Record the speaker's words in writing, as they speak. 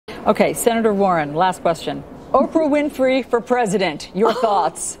Okay, Senator Warren, last question. Oprah Winfrey for president. Your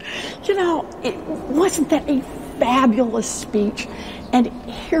thoughts? You know, wasn't that a fabulous speech? And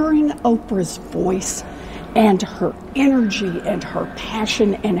hearing Oprah's voice and her energy and her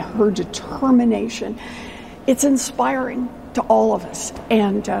passion and her determination, it's inspiring to all of us.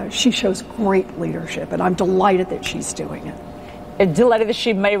 And she shows great leadership, and I'm delighted that she's doing it. Delighted that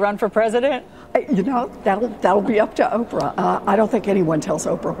she may run for president? You know, that'll be up to Oprah. I don't think anyone tells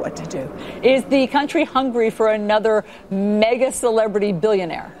Oprah what to do. Is the country hungry for another mega celebrity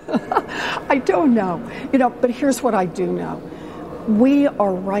billionaire? I don't know. You know, but here's what I do know. We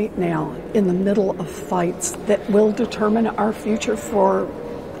are right now in the middle of fights that will determine our future for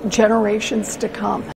generations to come.